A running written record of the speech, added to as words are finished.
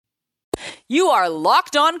You are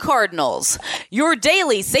Locked On Cardinals, your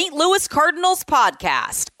daily St. Louis Cardinals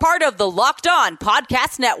podcast, part of the Locked On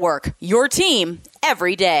Podcast Network, your team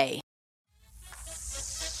every day.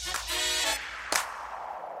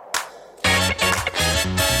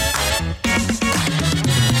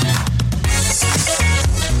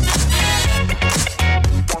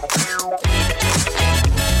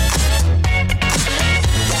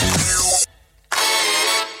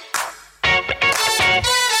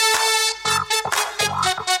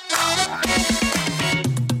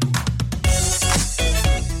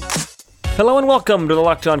 Hello and welcome to the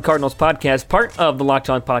Locked On Cardinals podcast, part of the Locked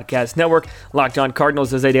On Podcast Network. Locked On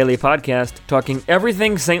Cardinals is a daily podcast talking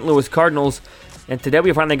everything St. Louis Cardinals, and today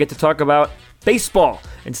we finally get to talk about baseball.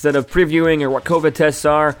 Instead of previewing or what COVID tests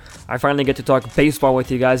are, I finally get to talk baseball with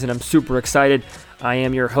you guys, and I'm super excited. I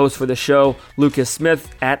am your host for the show, Lucas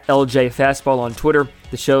Smith, at LJ Fastball on Twitter.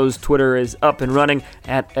 The show's Twitter is up and running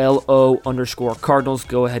at LO_Cardinals.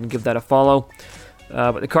 Go ahead and give that a follow.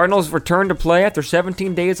 But the Cardinals returned to play after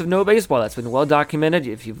 17 days of no baseball. That's been well documented.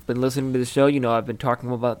 If you've been listening to the show, you know I've been talking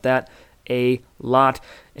about that a lot.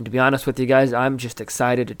 And to be honest with you guys, I'm just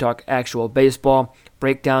excited to talk actual baseball,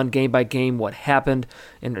 break down game by game what happened,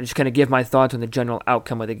 and just kind of give my thoughts on the general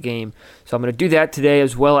outcome of the game. So I'm going to do that today,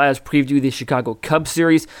 as well as preview the Chicago Cubs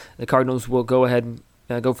series. The Cardinals will go ahead and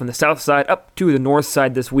go from the south side up to the north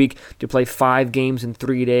side this week to play 5 games in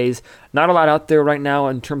 3 days. Not a lot out there right now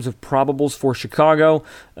in terms of probables for Chicago,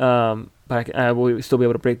 but I will still be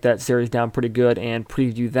able to break that series down pretty good and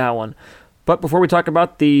preview that one. But before we talk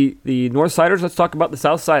about the North Siders, let's talk about the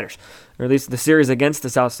South Siders, or at least the series against the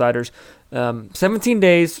South Siders. 17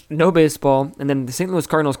 days, no baseball, and then the St. Louis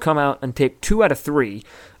Cardinals come out and take 2 out of 3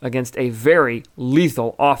 against a very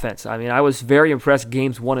lethal offense. I mean, I was very impressed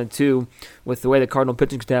games 1 and 2 with the way the Cardinal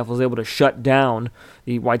pitching staff was able to shut down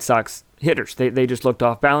the White Sox hitters. They just looked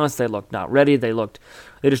off balance. They looked not ready. They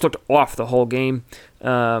just looked off the whole game.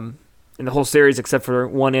 In the whole series, except for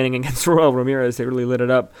one inning against Royal Ramirez, they really lit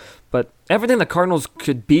it up. But everything the Cardinals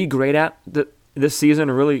could be great at this season,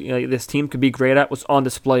 or really this team could be great at, was on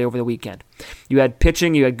display over the weekend. You had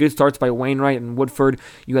pitching, you had good starts by Wainwright and Woodford.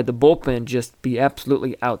 You had the bullpen just be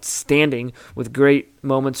absolutely outstanding with great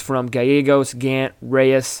moments from Gallegos, Gant,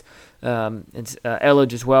 Reyes, and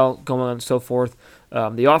Elledge as well, going on and so forth.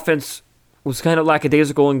 The offense was kind of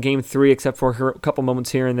lackadaisical in Game 3, except for a couple moments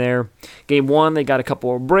here and there. Game 1, they got a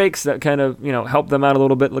couple of breaks that kind of helped them out a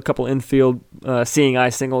little bit, a couple infield seeing eye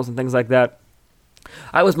singles and things like that.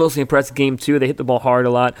 I was mostly impressed. Game 2, they hit the ball hard a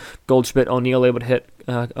lot. Goldschmidt, O'Neill able to hit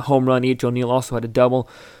a home run each. O'Neill also had a double.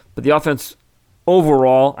 But the offense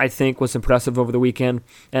overall, I think, was impressive over the weekend.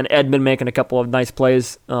 And Edman making a couple of nice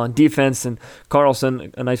plays on defense, and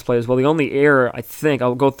Carlson a nice play as well. The only error, I think,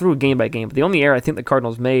 I'll go through game by game, but the only error I think the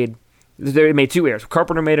Cardinals made, they made 2 errors.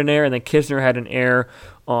 Carpenter made an error, and then Kisner had an error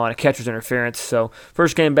on a catcher's interference. So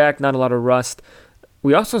first game back, not a lot of rust.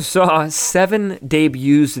 We also saw 7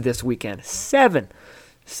 debuts this weekend. 7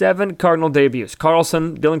 Cardinal debuts.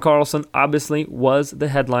 Dylan Carlson, obviously was the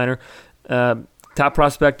headliner. Top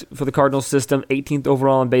prospect for the Cardinals system, 18th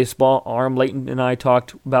overall in baseball. Arm Layton and I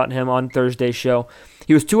talked about him on Thursday's show.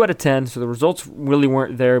 He was 2 out of 10, so the results really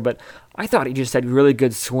weren't there, but I thought he just had really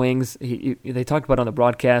good swings. They talked about it on the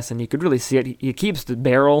broadcast, and you could really see it. He keeps the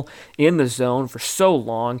barrel in the zone for so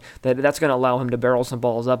long that's going to allow him to barrel some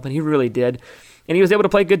balls up, and he really did. And he was able to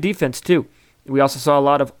play good defense, too. We also saw a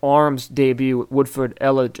lot of arms debut, Woodford,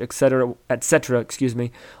 Elledge, etc.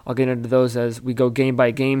 I'll get into those as we go game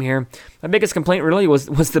by game here. My biggest complaint really was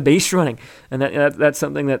the base running, and that's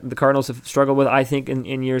something that the Cardinals have struggled with, I think,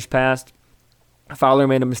 in years past. Fowler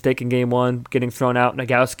made a mistake in Game 1, getting thrown out.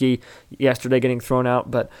 Nagowski yesterday getting thrown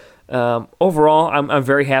out. But overall, I'm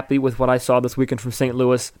very happy with what I saw this weekend from St.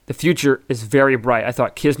 Louis. The future is very bright. I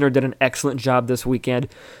thought Kisner did an excellent job this weekend.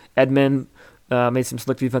 Edman made some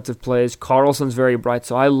slick defensive plays. Carlson's very bright.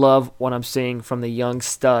 So I love what I'm seeing from the young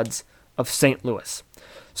studs of St. Louis.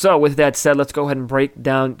 So with that said, let's go ahead and break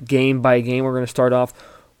down game by game. We're going to start off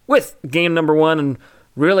with game number 1, and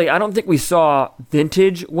really, I don't think we saw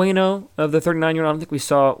vintage Waino of the 39-year-old. I don't think we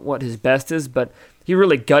saw what his best is, but he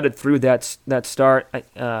really gutted through that start.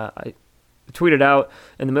 I tweeted out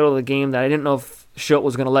in the middle of the game that I didn't know if Schilt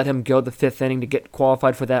was going to let him go the 5th inning to get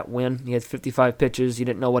qualified for that win. He had 55 pitches. You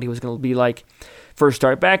didn't know what he was going to be like first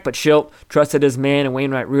start back, but Schilt trusted his man, and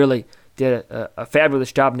Wainwright really did a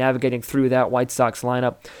fabulous job navigating through that White Sox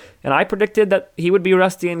lineup. And I predicted that he would be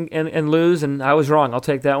rusty and lose, and I was wrong. I'll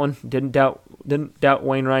take that one. Didn't doubt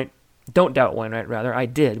Wainwright. Don't doubt Wainwright, rather. I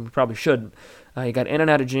did. We probably shouldn't. He got in and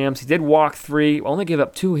out of jams. He did walk 3, only gave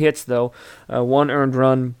up 2 hits, though. 1 earned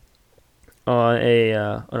run on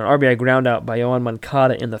an RBI ground out by Yoan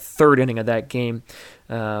Moncada in the third inning of that game.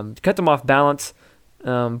 Cut them off balance.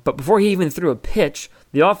 But before he even threw a pitch,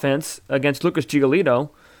 the offense against Lucas Giolito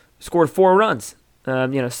scored 4 runs.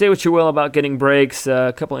 Say what you will about getting breaks,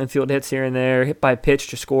 a couple infield hits here and there, hit by pitch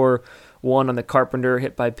to score 1 on the Carpenter,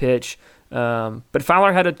 hit by pitch. But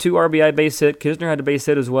Fowler had a 2 RBI base hit. Kisner had a base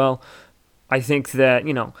hit as well. I think that,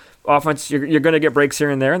 offense, you're going to get breaks here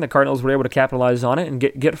and there, and the Cardinals were able to capitalize on it and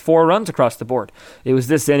get 4 runs across the board. It was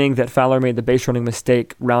this inning that Fowler made the base running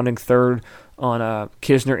mistake, rounding third on a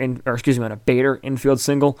on a Bader infield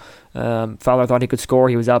single. Fowler thought he could score.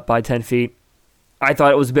 He was out by 10 feet. I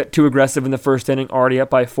thought it was a bit too aggressive in the first inning, already up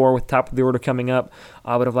by 4 with top of the order coming up.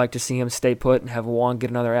 I would have liked to see him stay put and have Wong get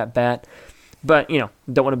another at-bat. But, don't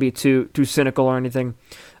want to be too cynical or anything.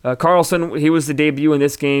 Carlson, he was the debut in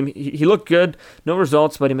this game. He looked good. No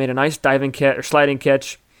results, but he made a nice sliding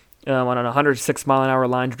catch on an 106-mile-an-hour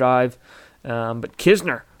line drive. But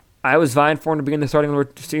Kisner, I was vying for him to be in the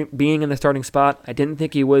starting spot. I didn't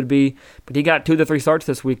think he would be, but he got 2 of the 3 starts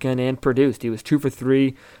this weekend and produced. He was 2 for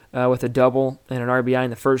 3 with a double and an RBI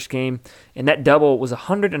in the first game, and that double was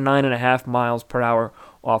 109.5 miles per hour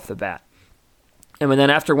off the bat. And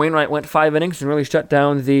then after Wainwright went 5 innings and really shut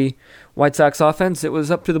down the White Sox offense, it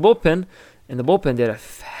was up to the bullpen, and the bullpen did a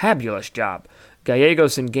fabulous job.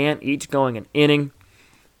 Gallegos and Gant each going an inning,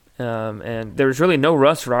 and there was really no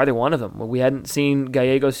rust for either one of them. We hadn't seen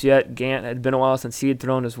Gallegos yet. Gant had been a while since he had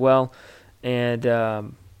thrown as well, and I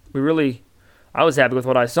was happy with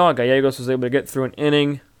what I saw. Gallegos was able to get through an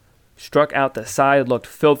inning, struck out the side, looked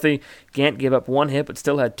filthy. Gant gave up 1 hit but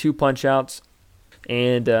still had 2 punch-outs.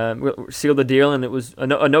 And sealed the deal, and it was a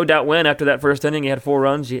no-doubt win after that first inning. He had 4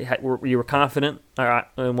 runs. You were confident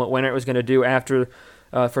in what Wainwright was going to do after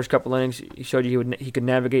first couple innings. He showed you he could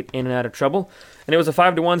navigate in and out of trouble. And it was a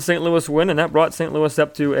 5-1 St. Louis win, and that brought St. Louis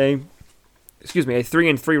up to a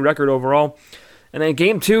 3-3 record overall. And then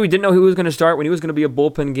game 2, he didn't know who was going to start, when he was going to be a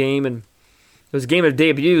bullpen game, and it was a game of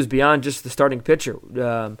debuts beyond just the starting pitcher.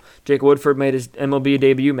 Jake Woodford made his MLB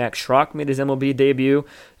debut. Max Schrock made his MLB debut.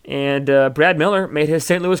 And Brad Miller made his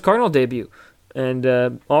St. Louis Cardinal debut. And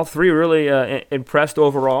all 3 really impressed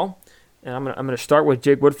overall. And I'm going to start with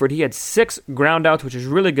Jake Woodford. He had 6 ground outs, which is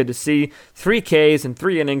really good to see. 3 Ks in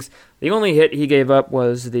 3 innings. The only hit he gave up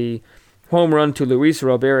was the home run to Luis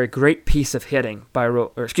Robert. A great piece of hitting by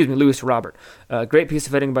Luis Robert. Great piece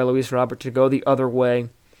of hitting by Luis Robert to go the other way.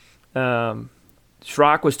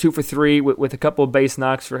 Schrock was 2 for 3 with a couple of base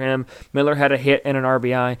knocks for him. Miller had a hit and an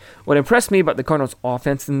RBI. What impressed me about the Cardinals'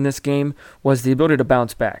 offense in this game was the ability to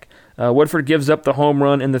bounce back. Woodford gives up the home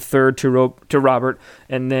run in the third to Robert,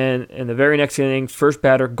 and then in the very next inning, first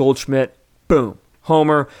batter, Goldschmidt, boom,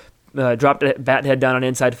 homer, dropped a bat head down on an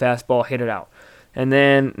inside fastball, hit it out. And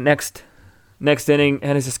then next inning,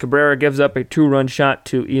 Genesis Cabrera gives up a 2-run shot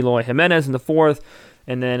to Eloy Jimenez in the 4th,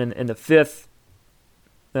 and then in the 5th,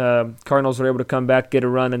 Cardinals were able to come back, get a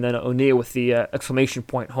run, and then O'Neill with the exclamation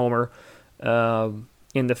point homer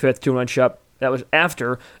in the 5th 2-run shot. That was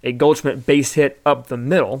after a Goldschmidt base hit up the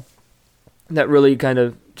middle. That really kind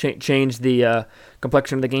of changed the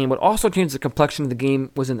complexion of the game. What also changed the complexion of the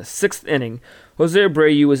game was in the 6th inning. Jose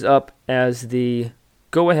Abreu was up as the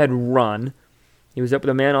go-ahead run. He was up with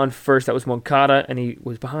a man on first. That was Moncada, and he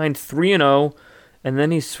was behind 3-0, and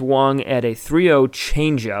then he swung at a 3-0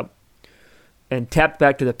 changeup and tapped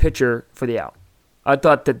back to the pitcher for the out. I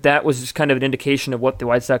thought that was just kind of an indication of what the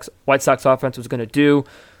White Sox offense was going to do,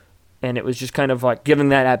 and it was just kind of like giving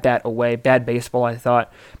that at-bat away. Bad baseball, I thought.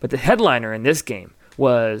 But the headliner in this game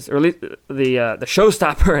was, or at least the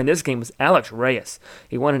showstopper in this game was Alex Reyes.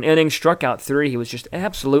 He won an inning, struck out 3. He was just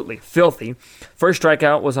absolutely filthy. First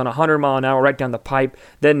strikeout was on 100 mile an hour right down the pipe,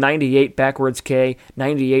 then 98 backwards K,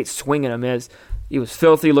 98 swing and a miss. He was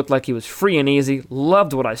filthy, looked like he was free and easy.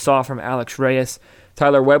 Loved what I saw from Alex Reyes.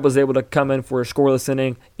 Tyler Webb was able to come in for a scoreless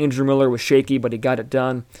inning. Andrew Miller was shaky, but he got it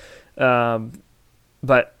done.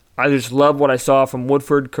 But I just love what I saw from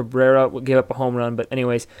Woodford. Cabrera gave up a home run. But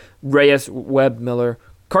anyways, Reyes, Webb, Miller.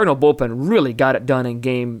 Cardinal bullpen really got it done in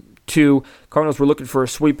Game 2. Cardinals were looking for a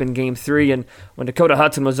sweep in Game 3. And when Dakota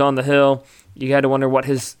Hudson was on the hill, you had to wonder what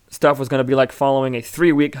his stuff was going to be like following a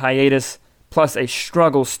 3-week hiatus, plus a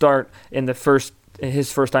struggle start in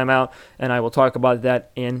his first time out, and I will talk about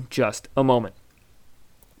that in just a moment.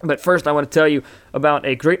 But first, I want to tell you about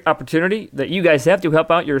a great opportunity that you guys have to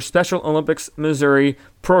help out your Special Olympics Missouri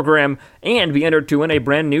program and be entered to win a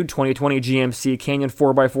brand new 2020 GMC Canyon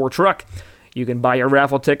 4x4 truck. You can buy your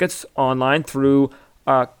raffle tickets online through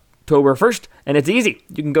October 1st, and it's easy.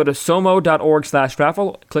 You can go to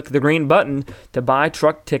somo.org/raffle, click the green button to buy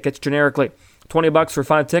truck tickets generically. $20 for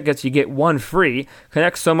 5 tickets, you get 1 free.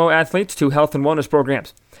 Connect SOMO athletes to health and wellness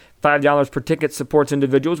programs. $5 per ticket supports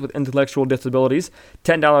individuals with intellectual disabilities.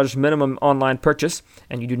 $10 minimum online purchase.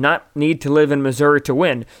 And you do not need to live in Missouri to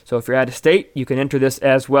win. So if you're out of state, you can enter this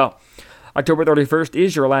as well. October 31st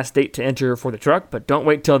is your last date to enter for the truck, but don't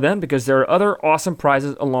wait till then because there are other awesome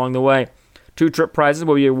prizes along the way. 2 trip prizes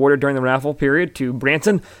will be awarded during the raffle period to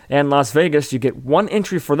Branson and Las Vegas. You get 1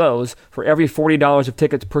 entry for those for every $40 of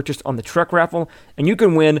tickets purchased on the truck raffle, and you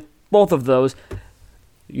can win both of those.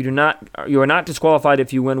 You are not disqualified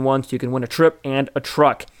if you win once. You can win a trip and a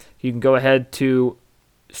truck. You can go ahead to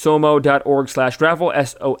somo.org/raffle,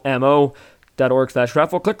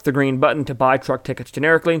 SOMO.org/raffle. Click the green button to buy truck tickets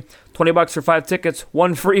generically. $20 for 5 tickets,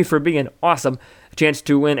 1 free for being awesome. A chance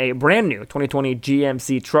to win a brand new 2020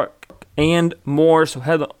 GMC truck and more. So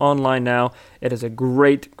head online now. It is a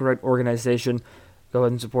great organization. Go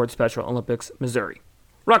ahead and support Special Olympics Missouri.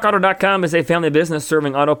 RockAuto.com is a family business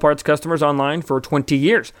serving auto parts customers online for 20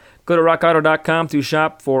 years. Go to RockAuto.com to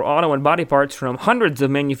shop for auto and body parts from hundreds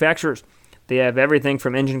of manufacturers. They have everything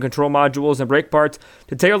from engine control modules and brake parts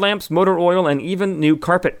to tail lamps, motor oil, and even new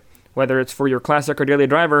carpet. Whether it's for your classic or daily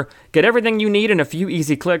driver, get everything you need in a few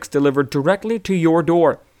easy clicks delivered directly to your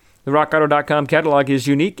door. The RockAuto.com catalog is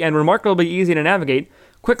unique and remarkably easy to navigate.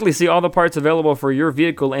 Quickly see all the parts available for your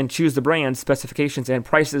vehicle and choose the brands, specifications, and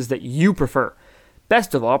prices that you prefer.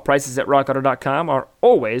 Best of all, prices at RockAuto.com are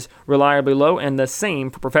always reliably low and the same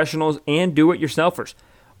for professionals and do-it-yourselfers.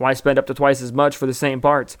 Why spend up to twice as much for the same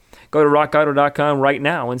parts? Go to RockAuto.com right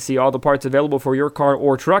now and see all the parts available for your car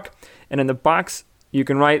or truck. And in the box, you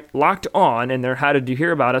can write Locked On in their How Did You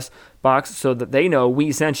Hear About Us box so that they know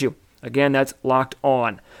we sent you. Again, that's Locked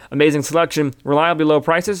On. Amazing selection, reliably low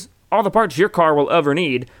prices, all the parts your car will ever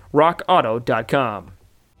need. RockAuto.com.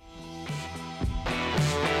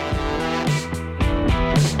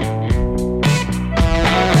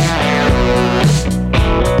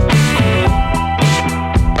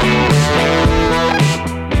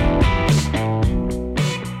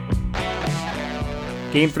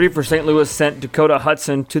 Game 3 for St. Louis sent Dakota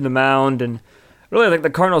Hudson to the mound, and really I think the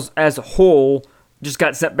Cardinals as a whole just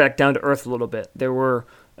got sent back down to earth a little bit. There were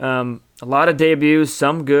a lot of debuts,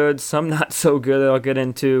 some good, some not so good that I'll get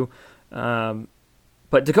into.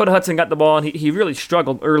 But Dakota Hudson got the ball, and he really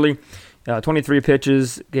struggled early. 23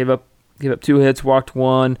 pitches, gave up 2 hits, walked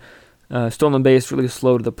 1, stolen base, really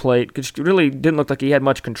slow to the plate. Just really didn't look like he had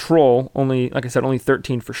much control. Only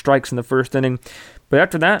 13 for strikes in the first inning. But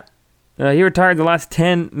after that, he retired the last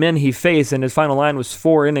 10 men he faced, and his final line was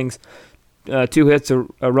 4 innings, 2 hits, a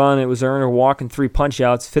run, it was earned, a walk, and 3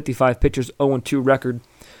 punch-outs, 55 pitchers, 0-2 record.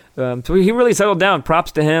 So he really settled down.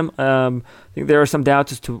 Props to him. I think there are some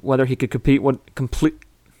doubts as to whether he could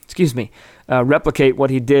replicate what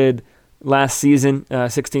he did last season,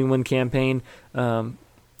 16-win campaign,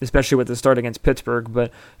 especially with the start against Pittsburgh.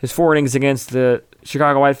 But his 4 innings against the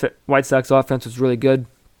Chicago White Sox offense was really good.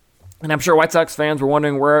 And I'm sure White Sox fans were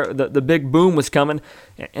wondering where the big boom was coming,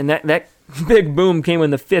 and that big boom came in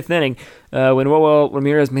the 5th inning when Roel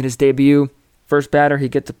Ramirez made his debut. First batter, he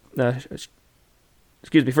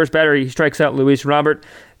strikes out Luis Robert,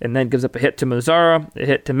 and then gives up a hit to Mazara, a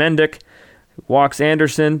hit to Mendick, walks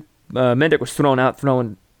Anderson. Mendick was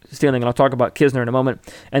stealing, and I'll talk about Kisner in a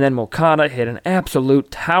moment. And then Moncada hit an absolute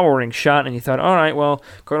towering shot, and you thought, all right, well,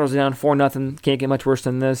 Cardinals are down 4-0, can't get much worse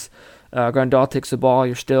than this. Grandal takes the ball.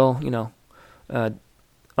 You're still,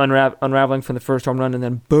 unraveling from the first home run, and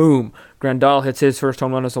then boom, Grandal hits his first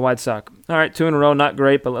home run as a White Sox. All right, 2 in a row, not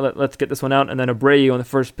great, but let's get this one out. And then Abreu on the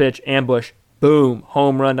first pitch, ambush, boom,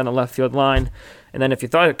 home run down the left field line. And then if you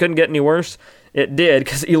thought it couldn't get any worse, it did,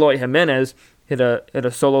 because Eloy Jimenez hit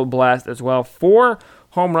a solo blast as well. 4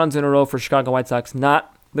 home runs in a row for Chicago White Sox.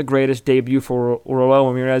 Not the greatest debut for Roel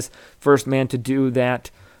Ramirez, first man to do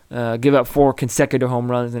that. Give up 4 consecutive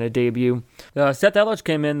home runs in a debut. Seth Elledge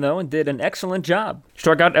came in, though, and did an excellent job.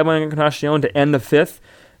 Struck out Edwin Encarnacion to end the 5th,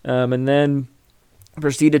 and then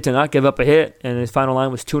proceeded to not give up a hit, and his final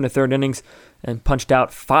line was 2 1/3 innings and punched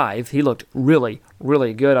out 5. He looked really,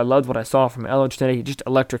 really good. I loved what I saw from Elledge today. Just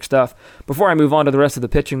electric stuff. Before I move on to the rest of the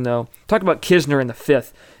pitching, though, talk about Kisner in the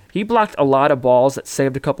 5th. He blocked a lot of balls that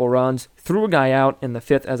saved a couple runs, threw a guy out in the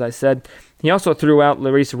 5th, as I said. He also threw out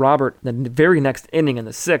Luis Robert the very next inning in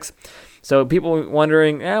the 6th. So people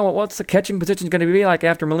wondering, what's the catching position going to be like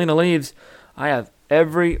after Molina leaves? I have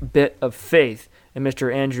every bit of faith in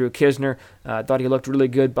Mr. Andrew Kisner. I thought he looked really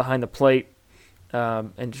good behind the plate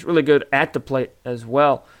and just really good at the plate as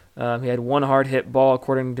well. He had 1 hard hit ball,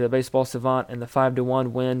 according to Baseball Savant, in the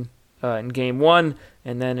 5-1 win in Game 1.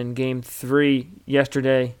 And then in Game 3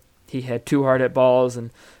 yesterday, he had 2 hard hit balls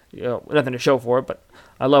and nothing to show for it, but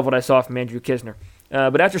I love what I saw from Andrew Knizner.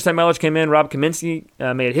 But after St. Melich came in, Rob Kaminsky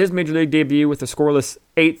made his Major League debut with a scoreless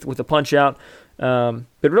 8th with a punch-out. But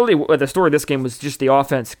really, the story of this game was just the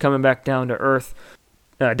offense coming back down to earth.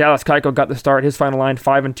 Dallas Keuchel got the start. His final line,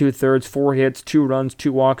 5 2/3, 4 hits, 2 runs,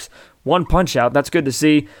 2 walks, 1 punch-out. That's good to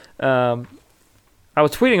see. I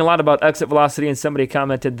was tweeting a lot about exit velocity, and somebody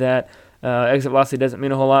commented that exit velocity doesn't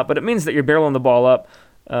mean a whole lot, but it means that you're barreling the ball up.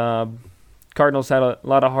 Cardinals had a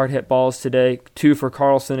lot of hard hit balls today, 2 for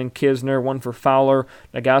Carlson and Knizner, 1 for Fowler.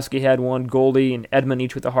 Nagowski had 1, Goldie and Edman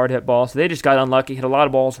each with a hard hit ball. So they just got unlucky, hit a lot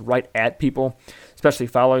of balls right at people, especially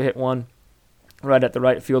Fowler hit 1 right at the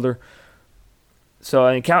right fielder. So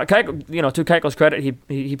I mean, Keuchel, to Keuchel's credit,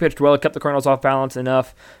 he pitched well, kept the Cardinals off balance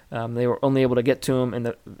enough. They were only able to get to him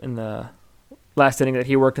in the last inning that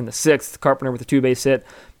he worked in the 6th. Carpenter with a 2-base hit.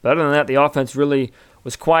 But other than that, the offense really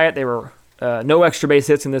was quiet. They were no extra base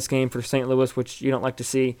hits in this game for St. Louis, which you don't like to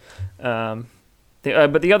see. But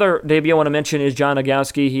the other debut I want to mention is John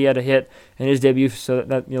Nagowski. He had a hit in his debut, so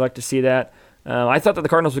that you like to see that. I thought that the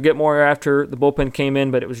Cardinals would get more after the bullpen came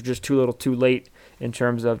in, but it was just too little too late in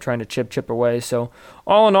terms of trying to chip away. So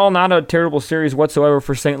all in all, not a terrible series whatsoever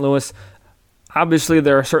for St. Louis. Obviously,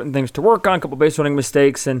 there are certain things to work on, a couple base running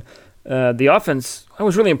mistakes, and the offense, I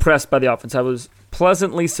was really impressed by the offense. I was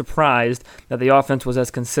pleasantly surprised that the offense was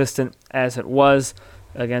as consistent as it was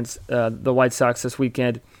against the White Sox this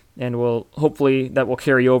weekend, and hopefully that will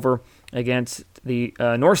carry over against the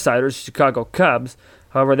Northsiders, Chicago Cubs.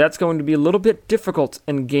 However, that's going to be a little bit difficult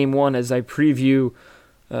in Game 1 as I preview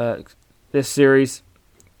this series.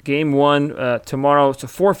 Game 1 tomorrow, it's a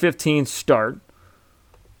 4:15 start.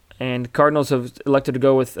 And Cardinals have elected to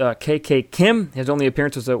go with K.K. Kim. His only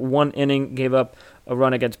appearance was at 1 inning, gave up a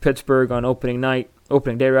run against Pittsburgh on opening day.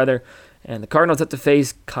 And the Cardinals have to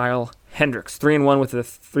face Kyle Hendricks, 3-1 with a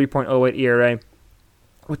 3.08 ERA.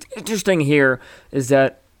 What's interesting here is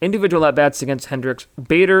that individual at-bats against Hendricks,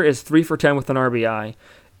 Bader is 3 for 10 with an RBI.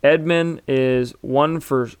 Edman is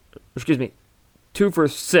 2 for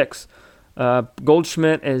 6.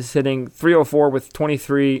 Goldschmidt is hitting .304 with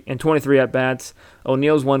 23 at-bats.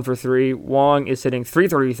 O'Neill's 1 for 3. Wong is hitting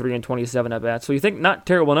 .333 and 27 at-bats. So you think not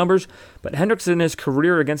terrible numbers, but Hendricks in his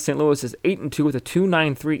career against St. Louis is 8-2 with a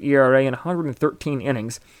 2.93 ERA in 113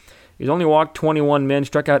 innings. He's only walked 21 men,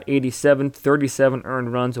 struck out 87, 37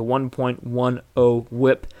 earned runs, a 1.10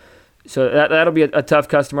 whip. So that'll be a tough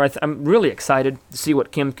customer. I'm really excited to see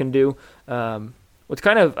what Kim can do. What's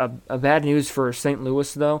kind of a bad news for St.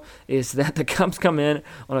 Louis, though, is that the Cubs come in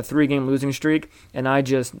on a 3-game losing streak, and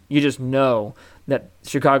you just know that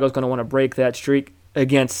Chicago's going to want to break that streak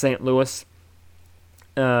against St. Louis.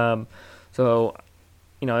 I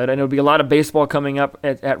know there'll be a lot of baseball coming up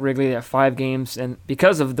at Wrigley. They have 5 games, and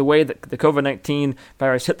because of the way that the COVID-19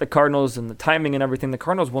 virus hit the Cardinals and the timing and everything, the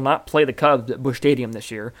Cardinals will not play the Cubs at Busch Stadium this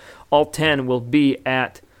year. All 10 will be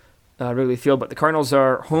at Wrigley Field, but the Cardinals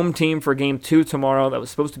are home team for Game 2 tomorrow. That was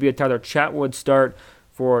supposed to be a Tyler Chatwood start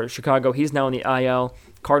for Chicago. He's now in the IL.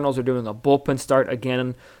 Cardinals are doing a bullpen start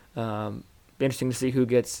again. Be interesting to see who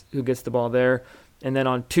gets the ball there. And then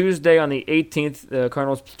on Tuesday, on the 18th, the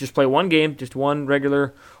Cardinals just play one game, just one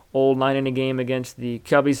regular old 9-inning game against the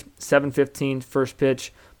Cubbies. 7:15 first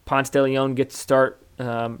pitch. Ponce de Leon gets to start.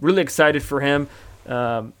 Really excited for him.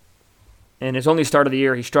 And his only start of the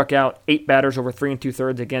year, he struck out 8 batters over 3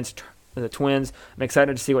 2/3 against the Twins. I'm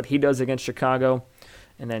excited to see what he does against Chicago.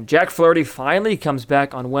 And then Jack Flaherty finally comes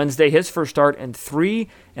back on Wednesday. His first start in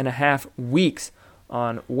 3.5 weeks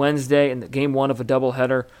on Wednesday in the Game 1 of a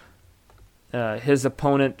doubleheader. His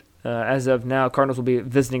opponent, as of now, Cardinals will be a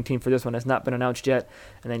visiting team for this one, has not been announced yet.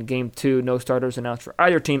 And then Game 2, no starters announced for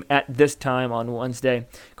either team at this time on Wednesday.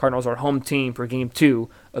 Cardinals are home team for Game 2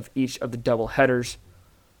 of each of the doubleheaders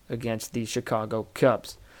against the Chicago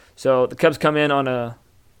Cubs. So the Cubs come in on a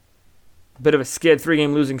bit of a skid,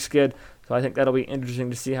 3-game losing skid. So I think that'll be interesting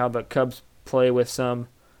to see how the Cubs play with some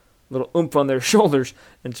little oomph on their shoulders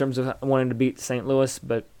in terms of wanting to beat St. Louis.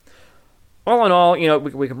 But all in all,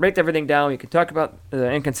 we can break everything down. We can talk about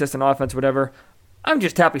the inconsistent offense, whatever. I'm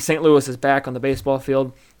just happy St. Louis is back on the baseball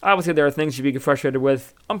field. Obviously, there are things you get frustrated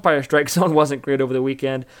with. Umpire strike zone wasn't great over the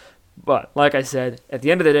weekend. But like I said, at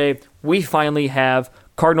the end of the day, we finally have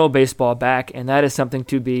Cardinal baseball back, and that is something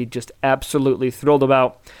to be just absolutely thrilled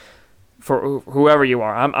about for whoever you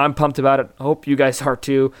are. I'm pumped about it. I hope you guys are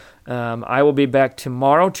too. I will be back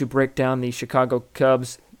tomorrow to break down the Chicago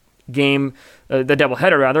Cubs game, the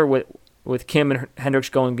doubleheader rather, with Kim and Hendricks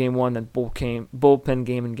going Game 1, then bullpen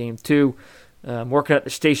game in Game 2. Working at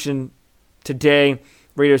the station today,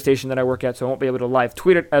 radio station that I work at, so I won't be able to live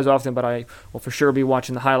tweet it as often, but I will for sure be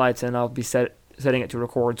watching the highlights, and I'll be setting it to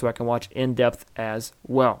record so I can watch in depth as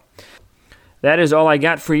well. that is all I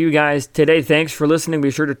got for you guys today. Thanks for listening.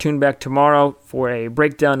 Be sure to tune back tomorrow for a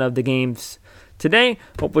breakdown of the games today.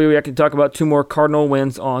 Hopefully I can talk about 2 more Cardinal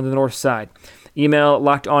wins on the north side. Email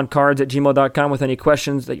lockedoncards@gmail.com with any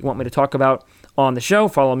questions that you want me to talk about on the show.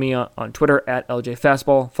 Follow me on Twitter at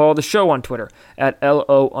LJFastball. Follow the show on Twitter at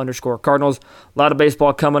LO_Cardinals. A lot of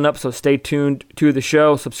baseball coming up, so stay tuned to the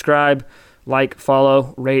show. Subscribe, like,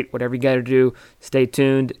 follow, rate, whatever you got to do. Stay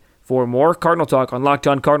tuned for more Cardinal talk on Locked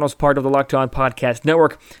On Cardinals, part of the Locked On Podcast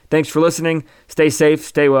Network. Thanks for listening. Stay safe,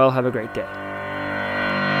 stay well, have a great day.